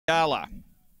Gala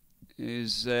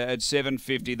is at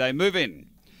 7.50. They move in.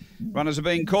 Runners are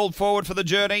being called forward for the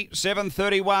journey.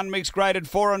 7.31, mixed graded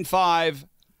 4 and 5.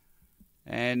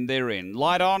 And they're in.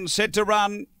 Light on, set to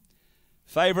run.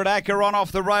 Favourite Acheron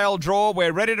off the rail draw.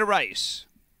 We're ready to race.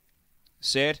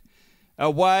 Set.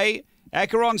 Away.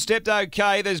 Acheron stepped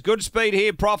okay. There's good speed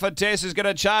here. Prophetess is going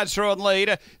to charge through and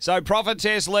lead. So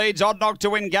Prophetess leads. Odd Knock to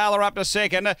win. Gala up to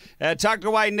second. Tucked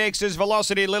away next is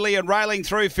Velocity Lily and railing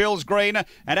through Phil's Green.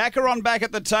 And Acheron back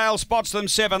at the tail spots them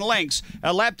 7 lengths.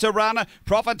 A lap to run.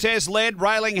 Prophetess led.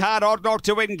 Railing hard. Odd Knock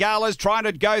to win. Gala's trying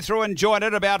to go through and join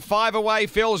it. About 5 away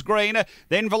Phil's Green.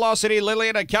 Then Velocity Lily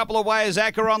and a couple away is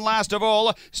Acheron last of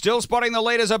all. Still spotting the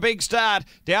leaders a big start.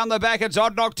 Down the back it's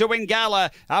Odd Knock to win. Gala.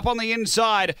 Up on the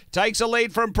inside. Takes a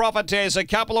lead from Prophetess. A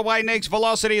couple away next,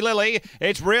 Velocity Lily.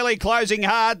 It's really closing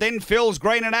hard. Then Phil's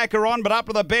Green and Acheron, but up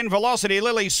to the bend, Velocity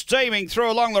Lily steaming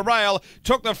through along the rail.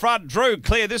 Took the front, drew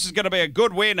clear. This is going to be a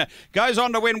good win. Goes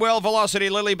on to win well, Velocity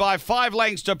Lily, by 5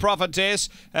 lengths to Prophetess.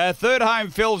 Third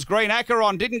home, Phil's Green.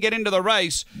 Acheron didn't get into the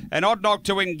race. And Odd Knock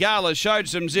to win. Gala showed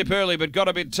some zip early, but got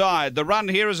a bit tired. The run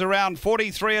here is around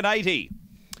 43 and 80.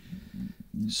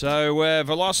 So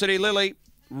Velocity Lily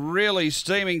really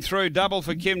steaming through. Double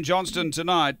for Kim Johnston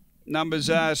tonight. Numbers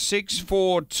are 6,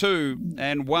 4, 2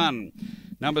 and 1.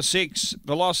 Number 6,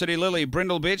 Velocity Lily,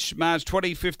 Brindle Bitch, March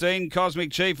 2015,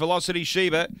 Cosmic Chief, Velocity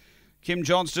Sheba. Kim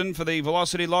Johnston for the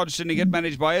Velocity Lodge Syndicate,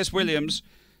 managed by S. Williams.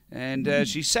 And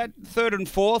she sat 3rd and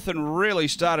 4th and really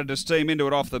started to steam into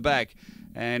it off the back.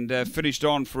 And finished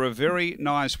on for a very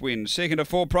nice win. 2nd to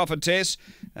 4, Prophetess,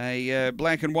 a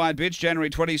black and white bitch, January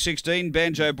 2016.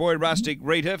 Banjo Boy, Rustic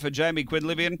Rita for Jamie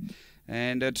Quinlivian.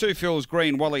 And 2 Phil's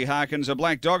Green, Wally Harkins. A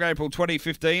black dog, April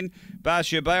 2015.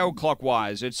 Barcia Bale,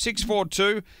 clockwise. It's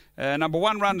 6.42. Number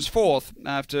 1 runs 4th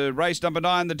after race number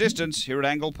 9, the distance, here at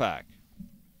Angle Park.